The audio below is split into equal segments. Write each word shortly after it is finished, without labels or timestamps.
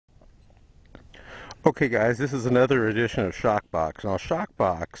Okay guys, this is another edition of ShockBox. Now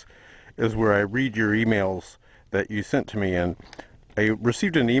ShockBox is where I read your emails that you sent to me, and I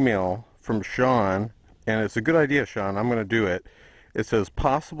received an email from Sean, and it's a good idea, Sean. I'm going to do it. It says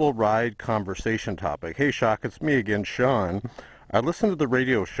possible ride conversation topic. Hey Shock, it's me again, Sean. I listened to the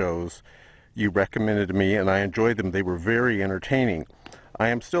radio shows you recommended to me and I enjoyed them. They were very entertaining. I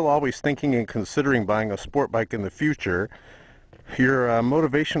am still always thinking and considering buying a sport bike in the future. Your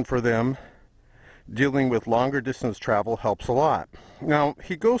motivation for them dealing with longer distance travel helps a lot. Now,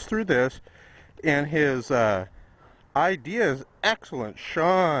 he goes through this, and his idea is excellent.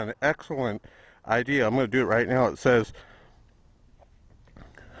 Sean, excellent idea. I'm going to do it right now. It says,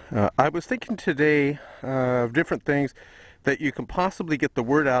 I was thinking today of different things that you can possibly get the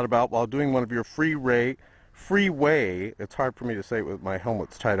word out about while doing one of your freeway, it's hard for me to say it with my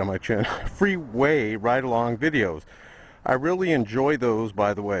helmet's tight on my chin, freeway ride-along videos. I really enjoy those,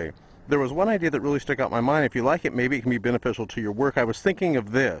 by the way. There was one idea that really stuck out in my mind. If you like it, maybe it can be beneficial to your work. I was thinking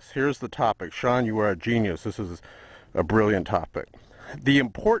of this. Here's the topic. Sean, you are a genius. This is a brilliant topic. The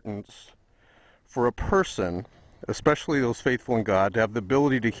importance for a person, especially those faithful in God, to have the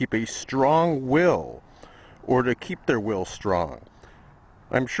ability to keep a strong will, or to keep their will strong.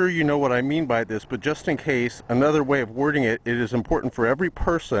 I'm sure you know what I mean by this, but just in case, another way of wording it, it is important for every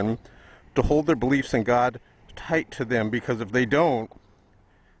person to hold their beliefs in God tight to them, because if they don't,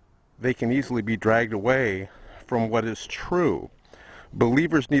 they can easily be dragged away from what is true.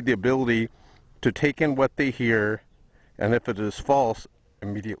 Believers need the ability to take in what they hear, and if it is false,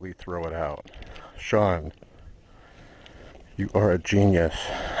 immediately throw it out. Sean, you are a genius.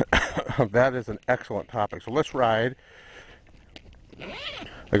 That is an excellent topic. So let's ride.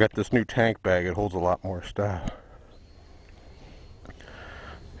 I got this new tank bag. It holds a lot more stuff.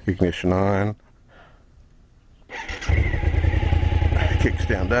 Ignition on.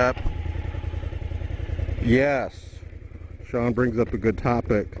 Kickstand up. Yes, Sean brings up a good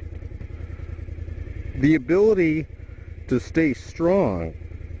topic. The ability to stay strong,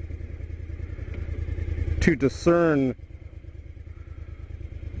 to discern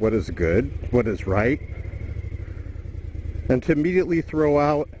what is good, what is right, and to immediately throw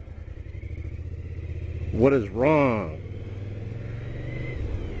out what is wrong.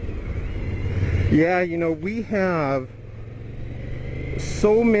 Yeah, you know, we have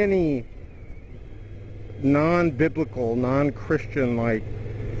so many non-biblical, non-Christian like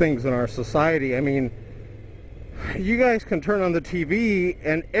things in our society. I mean, you guys can turn on the TV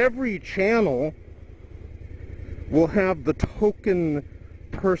and every channel will have the token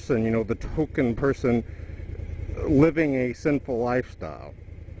person, you know, the token person living a sinful lifestyle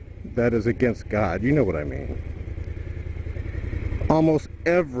that is against God. You know what I mean. Almost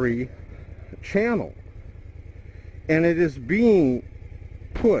every channel. And it is being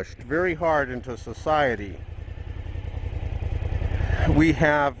pushed very hard into society. We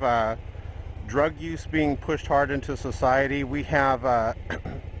have drug use being pushed hard into society. We have,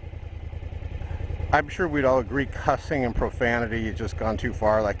 I'm sure we'd all agree, cussing and profanity has just gone too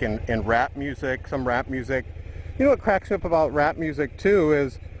far, like in rap music, some rap music. You know what cracks me up about rap music too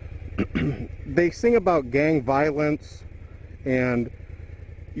is they sing about gang violence and,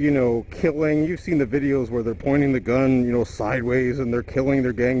 you know, killing. You've seen the videos where they're pointing the gun, you know, sideways, and they're killing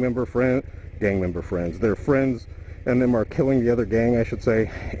their gang member friends. Their friends and them are killing the other gang, I should say.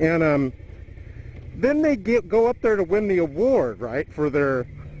 And then they go up there to win the award, right, for their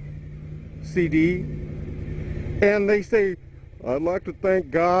CD. And they say, I'd like to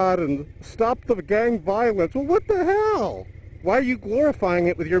thank God and stop the gang violence. Well, what the hell? Why are you glorifying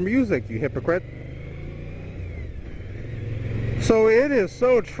it with your music, you hypocrite? So it is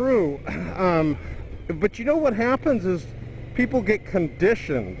so true. But you know what happens is people get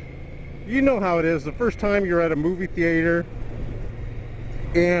conditioned. You know how it is. The first time you're at a movie theater,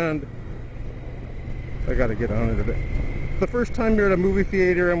 and I gotta get on it a bit. The first time you're at a movie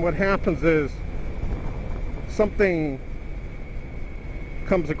theater, and what happens is something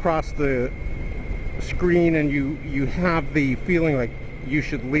comes across the screen and you have the feeling like you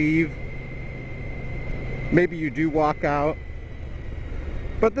should leave. Maybe you do walk out.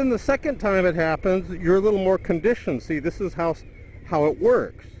 But then the second time it happens, you're a little more conditioned. See, this is how it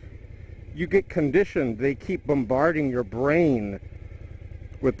works. You get conditioned. They keep bombarding your brain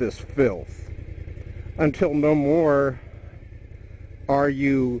with this filth until no more are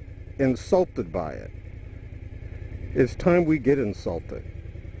you insulted by it. It's time we get insulted.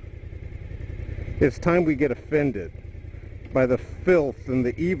 It's time we get offended by the filth and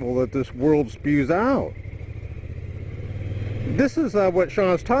the evil that this world spews out. This is what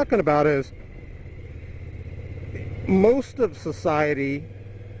Sean's talking about, is most of society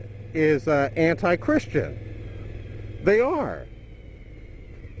is anti-Christian. They are.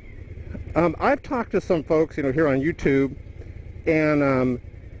 I've talked to some folks, here on YouTube, and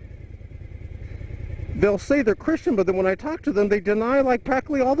they'll say they're Christian, but then when I talk to them, they deny like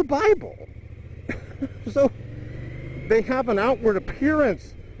practically all the Bible. So they have an outward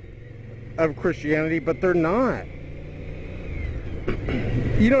appearance of Christianity, but they're not.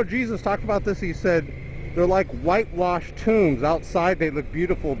 Jesus talked about this. He said they're like whitewashed tombs. Outside they look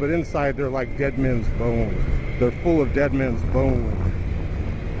beautiful, but inside they're like dead men's bones. They're full of dead men's bones.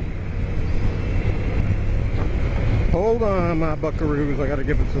 Hold on, my buckaroos. I got to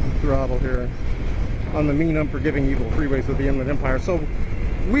give it some throttle here on the mean, unforgiving, evil freeways of the inland empire. So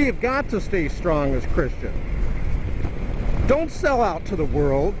we have got to stay strong as Christians. Don't sell out to the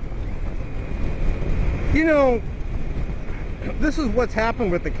world. This is what's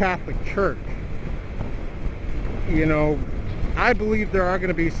happened with the Catholic Church. I believe there are going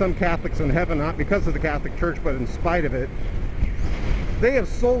to be some Catholics in heaven, not because of the Catholic Church, but in spite of it. They have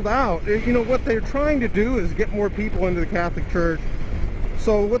sold out. What they're trying to do is get more people into the Catholic Church.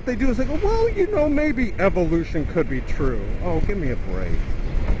 So what they do is they go, well, maybe evolution could be true. Oh, give me a break.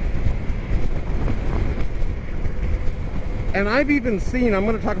 And I've even seen, I'm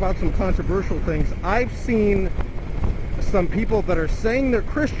going to talk about some controversial things. I've seen some people that are saying they're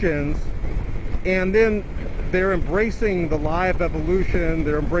Christians, and then they're embracing the lie of evolution.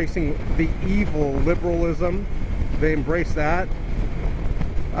 They're embracing the evil liberalism. They embrace that.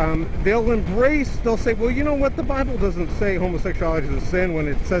 They'll say, well, you know what? The Bible doesn't say homosexuality is a sin when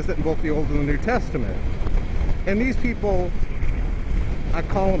it says it in both the Old and the New Testament. And these people, I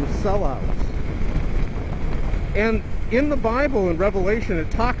call them sellouts. And in the Bible, in Revelation,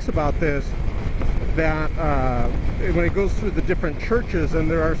 it talks about this, that when it goes through the different churches, and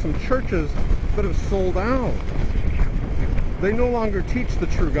there are some churches that have sold out. They no longer teach the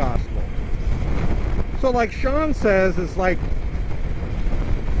true gospel. So like Sean says, it's like,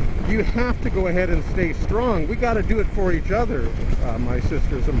 you have to go ahead and stay strong. We got to do it for each other, my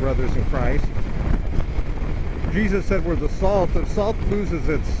sisters and brothers in Christ. Jesus said we're the salt. If salt loses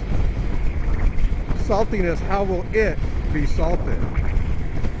its saltiness, how will it be salted?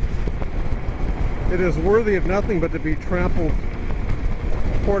 It is worthy of nothing but to be trampled,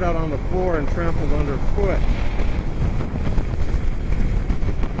 poured out on the floor and trampled underfoot.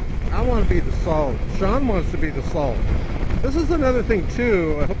 I want to be the salt. Sean wants to be the salt. This is another thing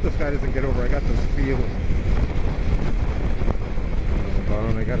too. I hope this guy doesn't get over. I got this feeling.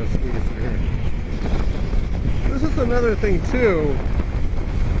 I got to squeeze it here. This is another thing too.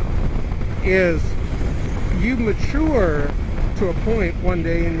 Is you mature to a point one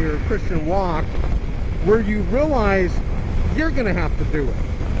day in your Christian walk where you realize you're going to have to do it.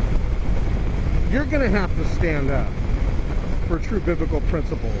 You're going to have to stand up for true biblical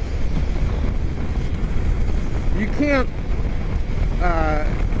principles. You can't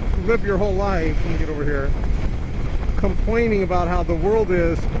live your whole life, let me get over here, complaining about how the world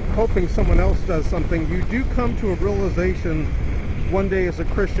is, hoping someone else does something. You do come to a realization one day as a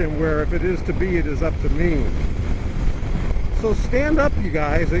Christian where if it is to be, it is up to me. So stand up, you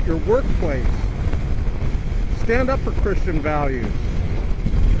guys, at your workplace. Stand up for Christian values.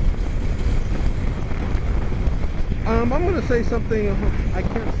 I'm going to say something. I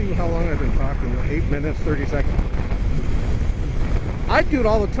can't see how long I've been talking. 8 minutes, 30 seconds. I do it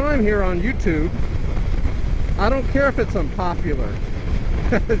all the time here on YouTube. I don't care if it's unpopular.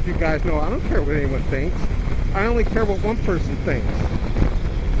 As you guys know, I don't care what anyone thinks. I only care what one person thinks.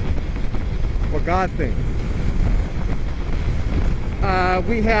 What God thinks.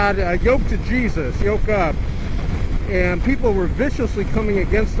 We had Yoke to Jesus, Yoke Up. And people were viciously coming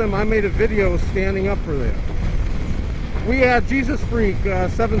against them. I made a video standing up for them. We had Jesus Freak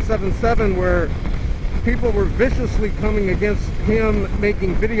 777 where people were viciously coming against him,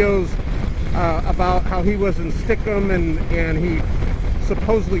 making videos about how he was in Stickum and he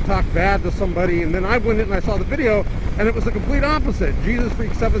supposedly talked bad to somebody. And then I went in and I saw the video and it was the complete opposite. Jesus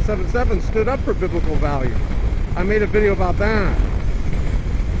Freak 777 stood up for biblical values. I made a video about that.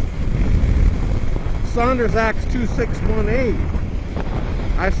 Saunders Acts 2618.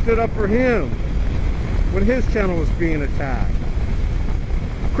 I stood up for him when his channel was being attacked.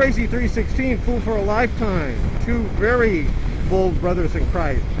 Crazy 316, Fool for a Lifetime. Two very bold brothers in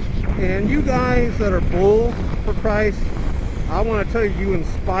Christ. And you guys that are bold for Christ, I want to tell you, you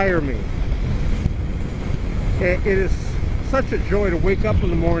inspire me. It is such a joy to wake up in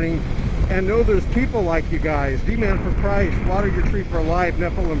the morning and know there's people like you guys. D-Man for Christ, Water Your Tree for Life,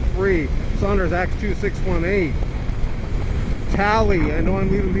 Nephilim Free, Saunders Acts 2618. Tally, I know I'm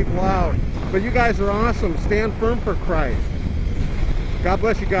leaving people out, but you guys are awesome. Stand firm for Christ. God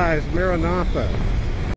bless you guys. Maranatha.